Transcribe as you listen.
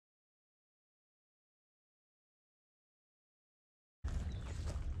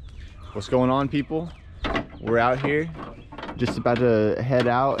What's going on, people? We're out here, just about to head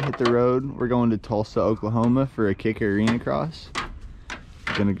out, hit the road. We're going to Tulsa, Oklahoma for a KICKER ARENACROSS.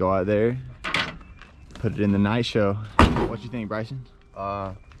 Gonna go out there, put it in the night show. What you think, Bryson?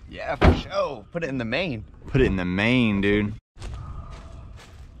 Yeah, for sure. Put it in the main. Put it in the main, dude.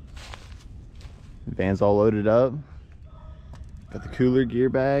 Van's all loaded up. Got the cooler, gear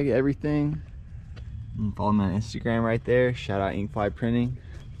bag, everything. Follow me on Instagram right there. Shout out Inkfly Printing.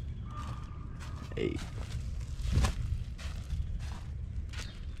 Hey.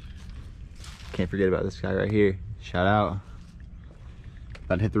 Can't forget about this guy right here. Shout out.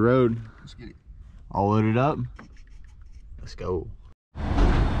 About to hit the road. Let's get it. All loaded up. Let's go.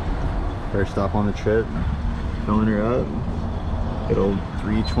 First stop on the trip. Filling her up. Good old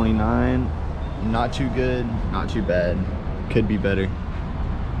 329. Not too good, not too bad. Could be better.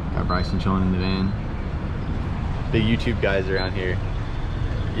 Got Bryson chilling in the van. Big YouTube guys around here.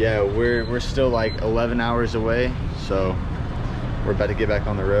 Yeah, we're still like 11 hours away, so we're about to get back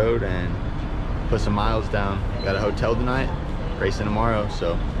on the road and put some miles down. Got a hotel tonight, racing tomorrow,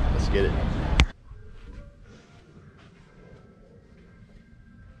 so let's get it.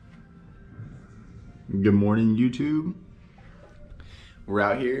 Good morning, YouTube. We're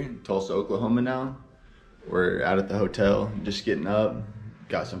out here in Tulsa, Oklahoma now. We're out at the hotel, just getting up.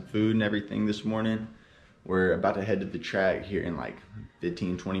 Got some food and everything this morning. We're about to head to the track here in like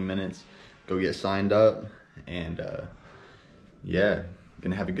 15-20 minutes. Go get signed up, and yeah,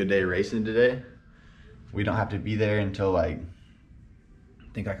 gonna have a good day racing today. We don't have to be there until like,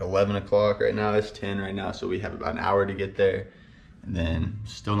 I think like 11 o'clock right now. It's 10 right now, so we have about an hour to get there. And then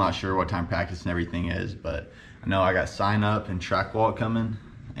still not sure what time practice and everything is, but I know I got sign up and track walk coming.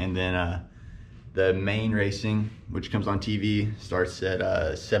 And then the main racing, which comes on TV, starts at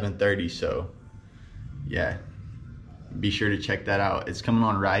 7:30, so yeah, be sure to check that out. It's coming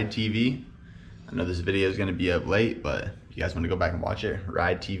on Ride TV. I know this video is gonna be up late, but if you guys wanna go back and watch it,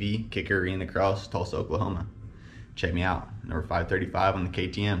 Ride TV, KICKER ARENACROSS, Tulsa, Oklahoma. Check me out, number 535 on the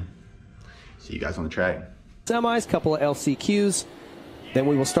KTM. See you guys on the track. Semis, couple of LCQs. Then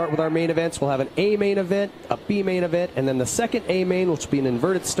we will start with our main events. We'll have an A main event, a B main event, and then the second A main, which will be an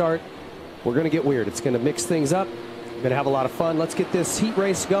inverted start. We're gonna get weird. It's gonna mix things up. We're gonna have a lot of fun. Let's get this heat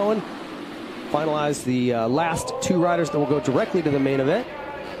race going. Finalize the last two riders, then we'll go directly to the main event.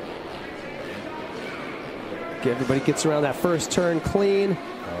 Everybody gets around that first turn clean.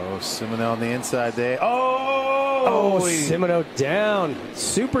 Oh, Simino on the inside there. Oh, Simino down.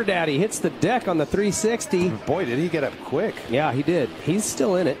 Super Daddy hits the deck on the 360. Boy, did he get up quick. Yeah, he did. He's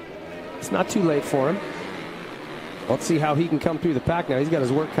still in it. It's not too late for him. Let's see how he can come through the pack now. He's got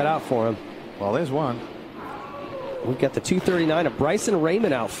his work cut out for him. Well, there's one. We've got the 239 of Bryson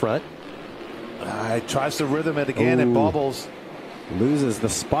Raymond out front. He tries to rhythm it again and bobbles. Loses the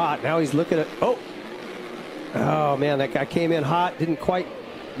spot. Now he's looking at, oh man, that guy came in hot. Didn't quite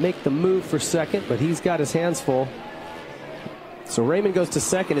make the move for second, but he's got his hands full. So Raymond goes to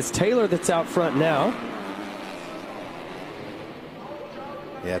second. It's Taylor that's out front now.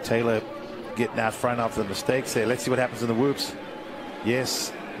 Yeah, Taylor getting out front after the mistakes there. Let's see what happens in the whoops.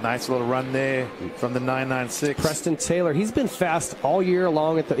 Yes, nice little run there from the 996. Preston Taylor, he's been fast all year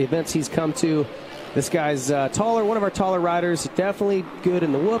long at the events he's come to. This guy's taller, one of our taller riders, definitely good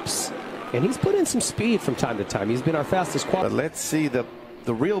in the whoops, and he's put in some speed from time to time. He's been our fastest quad. But let's see the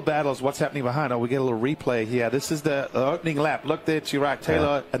real battle is what's happening behind. Oh, we get a little replay here. This is the opening lap. Look there to your right,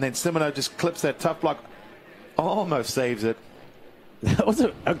 Taylor, and then Simino just clips that tough block. Almost saves it. That was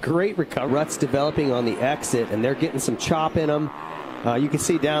a great recovery. Ruts developing on the exit, and they're getting some chop in them. You can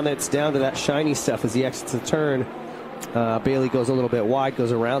see down that it's down to that shiny stuff as he exits the turn. Bailey goes a little bit wide,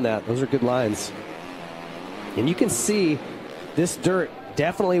 goes around that. Those are good lines. And you can see this dirt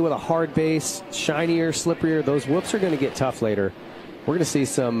definitely with a hard base, shinier, slipperier. Those whoops are going to get tough later. We're going to see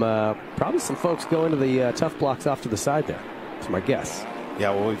some, probably some folks go into the tough blocks off to the side there. That's my guess.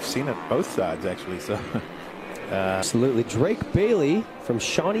 Yeah, well, we've seen it both sides, actually. So, absolutely. Drake Bailey from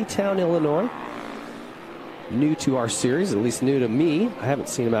Shawneetown, Illinois. New to our series, at least new to me. I haven't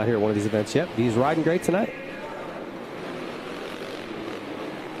seen him out here at one of these events yet. He's riding great tonight.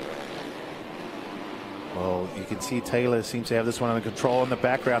 Well, you can see Taylor seems to have this one under control in the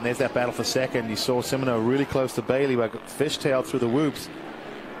background. There's that battle for second. You saw Simino really close to Bailey, but fishtail through the whoops.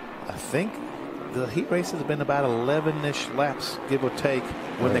 I think the heat race has been about 11-ish laps, give or take,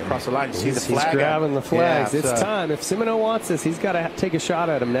 when they cross the line. You see the flag. He's grabbing the flags. Yeah, it's time. If Simino wants this, he's got to take a shot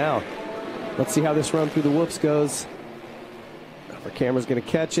at him now. Let's see how this run through the whoops goes. Our camera's going to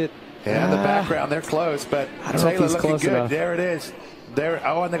catch it. Yeah, in the background, they're close, but Taylor looking good. Enough. There it is. There.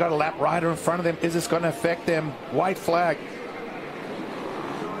 Oh, and they got a lap rider in front of them. Is this going to affect them? White flag.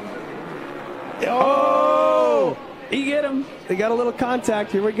 Oh! He get him. They got a little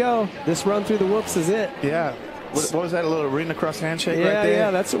contact. Here we go. This run through the whoops is it. Yeah. What was that, a little ARENACROSS handshake right there?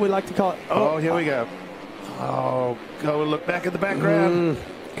 Yeah, that's what we like to call it. Oh, here we go. Oh, go look back at the background.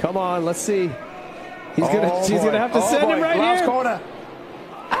 Come on, let's see. She's gonna have to send him right Last here. corner.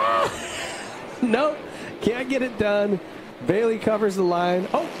 Nope, can't get it done. Bailey covers the line.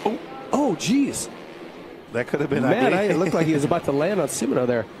 Oh, geez. That could have been Man, ugly. it looked like he was about to land on Simoneau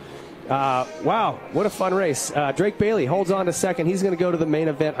there. Wow, what a fun race. Drake Bailey holds on to second. He's going to go to the main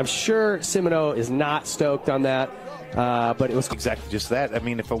event. I'm sure Simoneau is not stoked on that, but it was exactly just that. I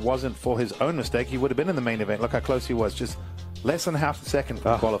mean, if it wasn't for his own mistake, he would have been in the main event. Look how close he was. Just less than half a second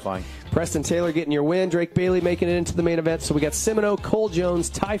from qualifying. Preston Taylor getting your win. Drake Bailey making it into the main event. So we got Simoneau, Cole Jones,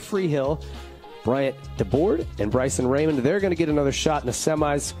 Ty Freehill, Bryant DeBoard, and Bryson Raymond. They're going to get another shot in the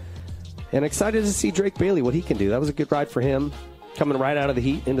semis. And excited to see Drake Bailey, what he can do. That was a good ride for him, coming right out of the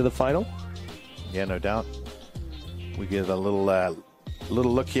heat into the final. Yeah, no doubt. We get a little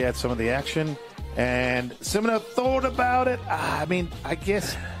look here at some of the action. And Simoneau thought about it. I mean, I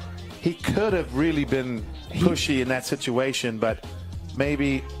guess he could have really been pushy in that situation, but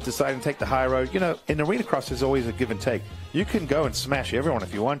maybe deciding to take the high road. You know, in ARENACROSS, there's always a give and take. You can go and smash everyone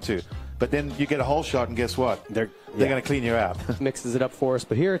if you want to, but then you get a hole shot, and guess what? They're going to clean you out. Mixes it up for us,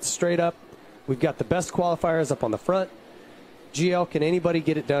 but here it's straight up. We've got the best qualifiers up on the front. GL, can anybody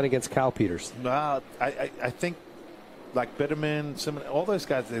get it done against Kyle Peters? No, I think like Bitterman, all those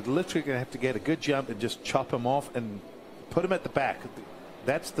guys, they're literally going to have to get a good jump and just chop him off and put him at the back.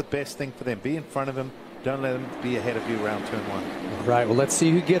 That's the best thing for them. Be in front of him. Don't let him be ahead of you around turn one. All right, well, let's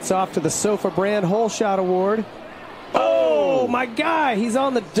see who gets off to the Sofa Brand Hole Shot Award. Oh, my guy, he's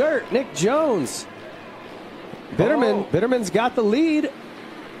on the dirt. Nick Jones. Bitterman's got the lead.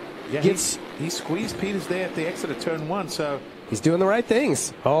 Yeah, he squeezed Peters there at the exit of turn one, so he's doing the right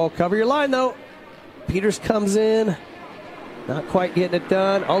things. Oh, cover your line, though. Peters comes in. Not quite getting it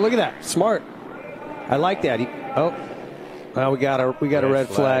done. Oh, look at that. Smart. I like that. We got a red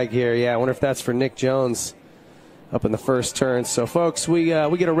flag here. Yeah, I wonder if that's for Nick Jones up in the first turn. So, folks, we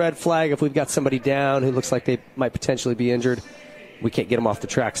get a red flag if we've got somebody down who looks like they might potentially be injured. We can't get them off the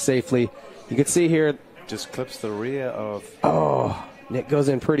track safely. You can see here. Just clips the rear of. Oh, Nick goes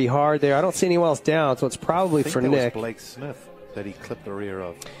in pretty hard there. I don't see anyone else down, so it's probably for Nick. I think it was Blake Smith that he clipped the rear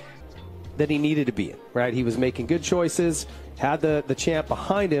of. That he needed to be in, right? He was making good choices, had the champ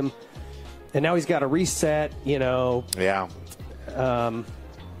behind him, and now he's got to reset, you know. Yeah.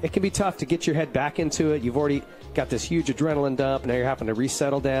 It can be tough to get your head back into it. You've already got this huge adrenaline dump. Now you're having to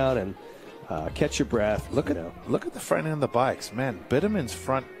resettle down and catch your breath. Look at the front end of the bikes. Man, Bitterman's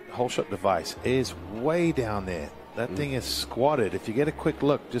front hole shot device is way down there. That thing is squatted. If you get a quick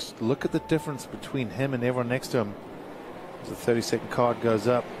look, just look at the difference between him and everyone next to him. The 30-second card goes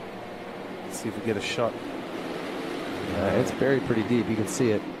up. Let's see if we get a shot. It's buried pretty deep. You can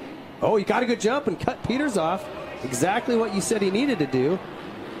see it. Oh, he got a good jump and cut Peters off. Exactly what you said he needed to do.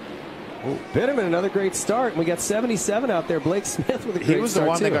 Oh, Bitterman, another great start. And we got 77 out there. Blake Smith with a great start. He was the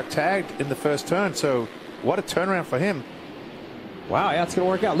one that got tagged in the first turn, so what a turnaround for him. Wow, yeah, it's going to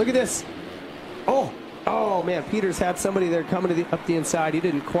work out. Look at this. Oh, man, Peters had somebody there coming up the inside. He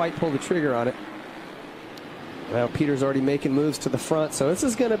didn't quite pull the trigger on it. Well, Peters already making moves to the front, so this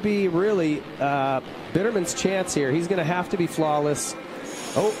is going to be really Bitterman's chance here. He's going to have to be flawless.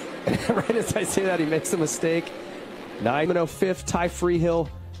 Oh, right as I say that, he makes a mistake. 9-5th, Ty Freehill.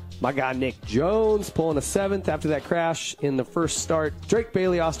 My guy Nick Jones pulling a 7th after that crash in the first start. Drake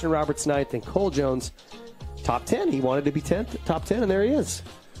Bailey, Austin Roberts 9th, and Cole Jones top 10. He wanted to be 10th, top 10, and there he is.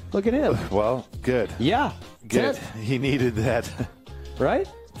 Look at him. Well, good. Yeah. Good. 10th. He needed that. Right?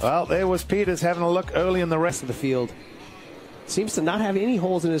 Well, there was Peters having a look early in the rest of the field. Seems to not have any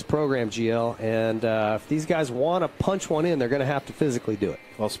holes in his program, GL. And if these guys want to punch one in, they're going to have to physically do it.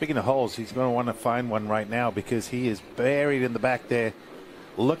 Well, speaking of holes, he's going to want to find one right now because he is buried in the back there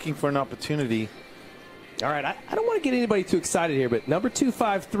looking for an opportunity. All right, I don't want to get anybody too excited here, but number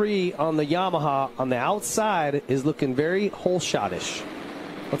 253 on the Yamaha on the outside is looking very hole shot-ish.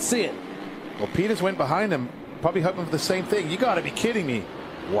 Let's see it. Well, Peters went behind him, probably hoping for the same thing. You got to be kidding me.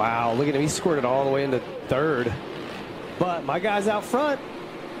 Wow, look at him. He squirted all the way into third. But my guy's out front,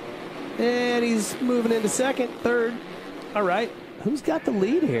 and he's moving into second, third. All right, who's got the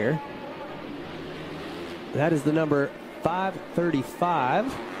lead here? That is the number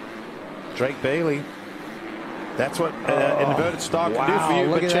 535. Drake Bailey. That's what inverted stock can do for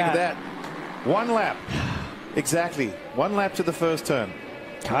you. But check that. One lap. Exactly. One lap to the first turn.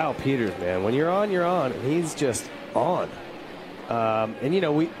 Kyle Peters, man. When you're on, you're on. And he's just on. And, you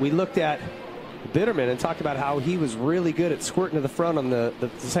know, we looked at Bitterman and talked about how he was really good at squirting to the front on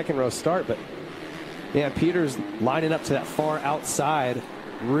the second row start. But Yeah, Peters lining up to that far outside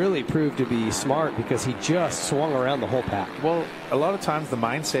really proved to be smart because he just swung around the whole pack. Well, a lot of times the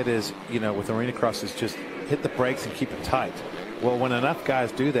mindset is, you know, with ARENACROSS is just hit the brakes and keep it tight. Well, when enough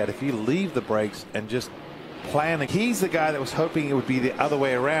guys do that, if you leave the brakes and just plan, he's the guy that was hoping it would be the other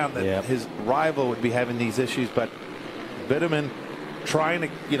way around, that his rival would be having these issues. But Bitterman trying to,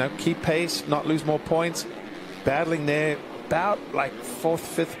 you know, keep pace, not lose more points, battling there about like 4th,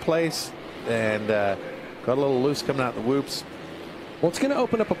 5th place, and got a little loose coming out the whoops. Well, it's going to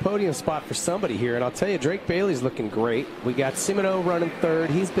open up a podium spot for somebody here, and I'll tell you, Drake Bailey's looking great. We got Simoneau running 3rd.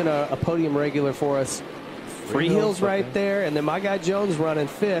 He's been a podium regular for us. Freehill's right there, and then my guy Jones running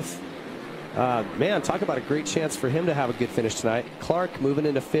 5th. Man, talk about a great chance for him to have a good finish tonight. Clark moving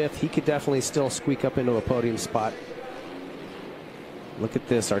into 5th. He could definitely still squeak up into a podium spot. Look at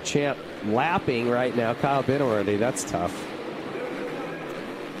this, our champ lapping right now. Kyle Bitterman, that's tough.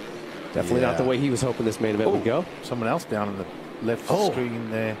 Definitely not the way he was hoping this main event would go. Someone else down in the left screen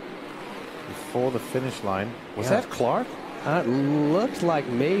there before the finish line. Was that Clark? It looked like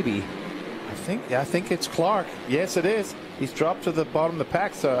maybe. I think it's Clark. Yes, it is. He's dropped to the bottom of the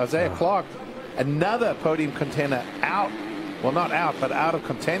pack. So Isaiah Clark, another podium contender, out. Well, not out, but out of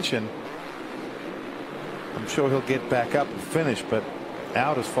contention. I'm sure he'll get back up and finish, but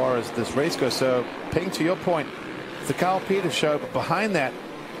out as far as this race goes. So, Ping, to your point, it's the Kyle Peters show, but behind that,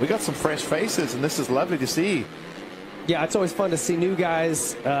 we got some fresh faces, and this is lovely to see. Yeah, it's always fun to see new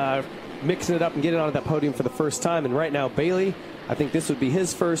guys mixing it up and getting onto that podium for the first time. And right now, Bailey, I think this would be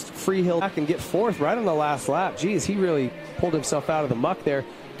his first free hill back and get 4th right on the last lap. Geez, he really pulled himself out of the muck there.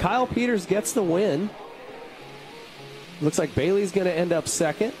 Kyle Peters gets the win. Looks like Bailey's going to end up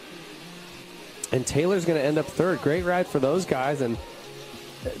 2nd. And Taylor's going to end up 3rd. Great ride for those guys. And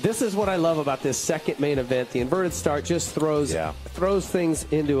this is what I love about this second main event. The inverted start just throws things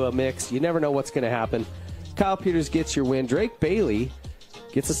into a mix. You never know what's going to happen. Kyle Peters gets your win. Drake Bailey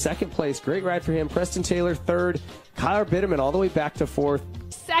gets a 2nd place. Great ride for him. Preston Taylor 3rd. Kyle Bitterman all the way back to 4th.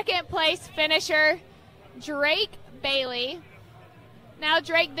 2nd place finisher, Drake Bailey. Now,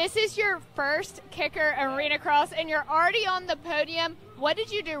 Drake, this is your first Kicker ARENACROSS, and you're already on the podium. What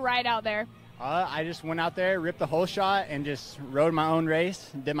did you do right out there? I just went out there, ripped the whole shot, and just rode my own race,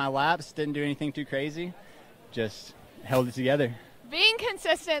 did my laps, didn't do anything too crazy, just held it together. Being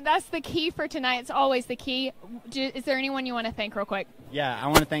consistent, that's the key for tonight. It's always the key. Is there anyone you want to thank real quick? Yeah, I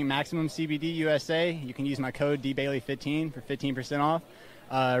want to thank Maximum CBD USA. You can use my code DBailey15 for 15% off.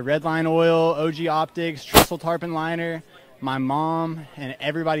 Redline Oil, OG Optics, Trestle Tarpon Liner, my mom, and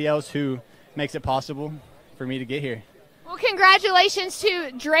everybody else who makes it possible for me to get here. Well, congratulations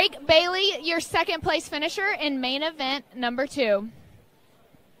to Drake Bailey, your 2nd place finisher in main event number 2.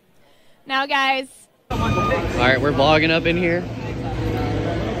 Now, guys. All right, we're vlogging up in here.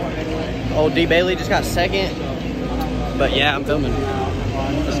 Old D Bailey just got 2nd. But yeah, I'm filming.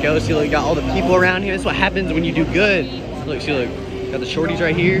 Let's go. See, look, got all the people around here. That's what happens when you do good. Look, see, look. Got the shorties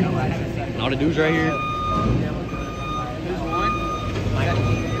right here. And all the dudes right here. Who's won?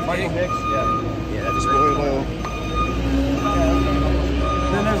 Michael Hicks? Yeah, that's cool.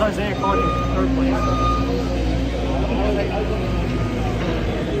 Then there's Isaiah Clark in 3rd place.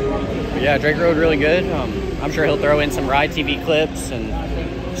 Yeah, Drake rode really good. I'm sure he'll throw in some Ride TV clips and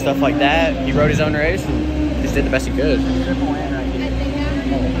stuff like that. He rode his own race and just did the best he could. Here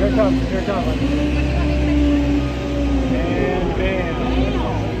it comes. Here it comes. And bam.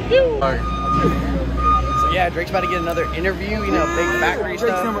 So yeah, Drake's about to get another interview, you know, big factory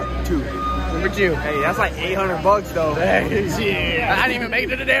stuff. Number 2. Number 2. Hey, that's like $800 though. Hey, yeah. I didn't even make it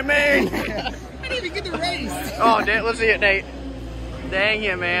to the damn main. I didn't even get the race. Oh, damn, let's see it, Nate. Dang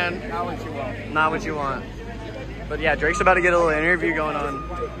it, man. Not what you want. Not what you want. But yeah, Drake's about to get a little interview going on.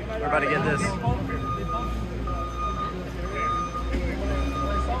 We're about to get this.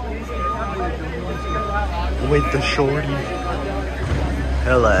 With the shorty.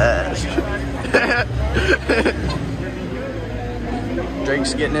 Hella ass.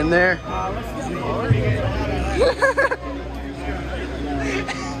 Drake's getting in there.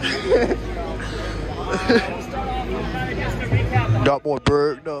 Got more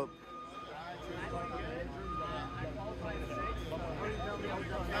burged up.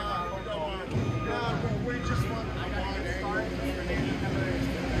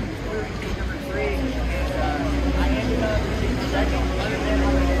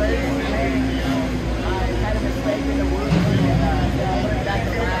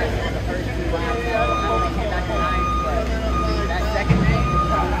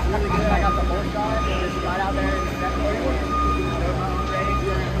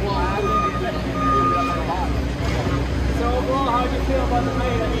 So overall, how did you feel about the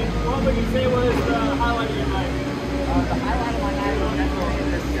main? I mean, what would you say was the highlight?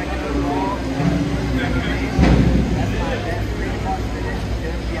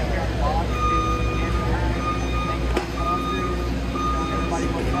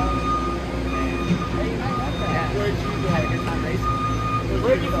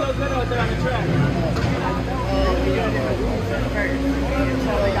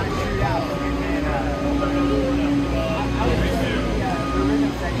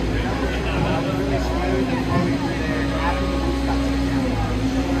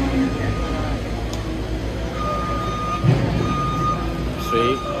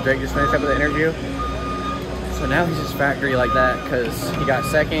 Drake just finished up with the interview. So now he's just factory like that because he got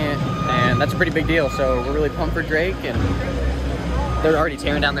second, and that's a pretty big deal. So we're really pumped for Drake, and they're already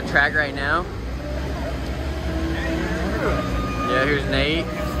tearing down the track right now. Yeah, here's Nate.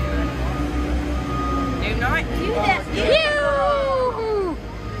 Do not do that.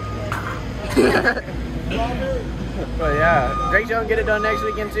 But yeah, Drake's gonna get it done next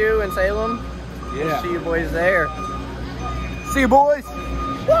weekend too in Salem. Yeah. We'll see you boys there. See you, boys.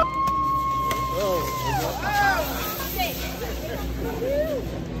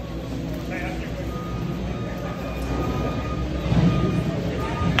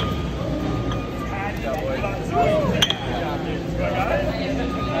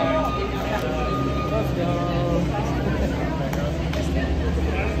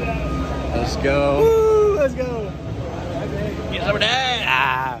 Let's go. Woo, let's go. Get over there.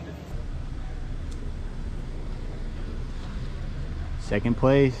 Ah. Second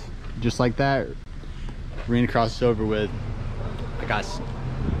place, just like that. ARENACROSS is over with. I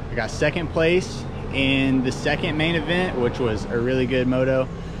got second place in the second main event, which was a really good moto.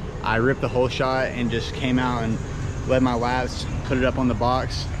 I ripped the whole shot and just came out and led my laps, put it up on the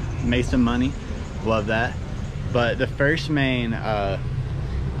box, made some money. Love that. But the first main, I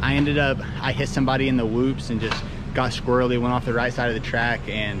hit somebody in the whoops and just got squirrely, went off the right side of the track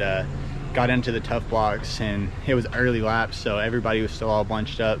and got into the tough blocks, and it was early laps, so everybody was still all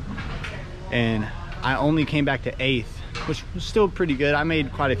bunched up. And I only came back to 8th, which was still pretty good. I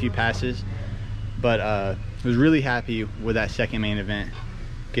made quite a few passes, but was really happy with that second main event.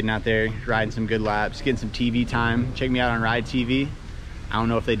 Getting out there, riding some good laps, getting some TV time. Check me out on Ride TV. I don't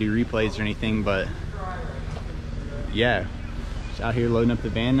know if they do replays or anything, but yeah. Just out here loading up the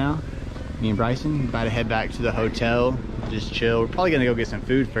van now. Me and Bryson about to head back to the hotel, just chill. We're probably gonna go get some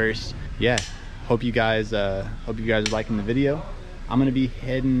food first. Yeah, hope you guys are liking the video. I'm gonna be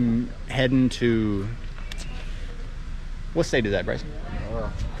heading to, what state is that, Bryson?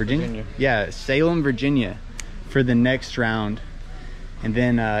 Virginia? Yeah, Salem, Virginia for the next round. And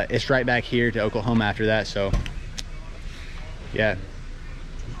then it's right back here to Oklahoma after that. So yeah,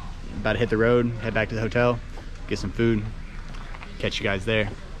 about to hit the road, head back to the hotel, get some food, catch you guys there.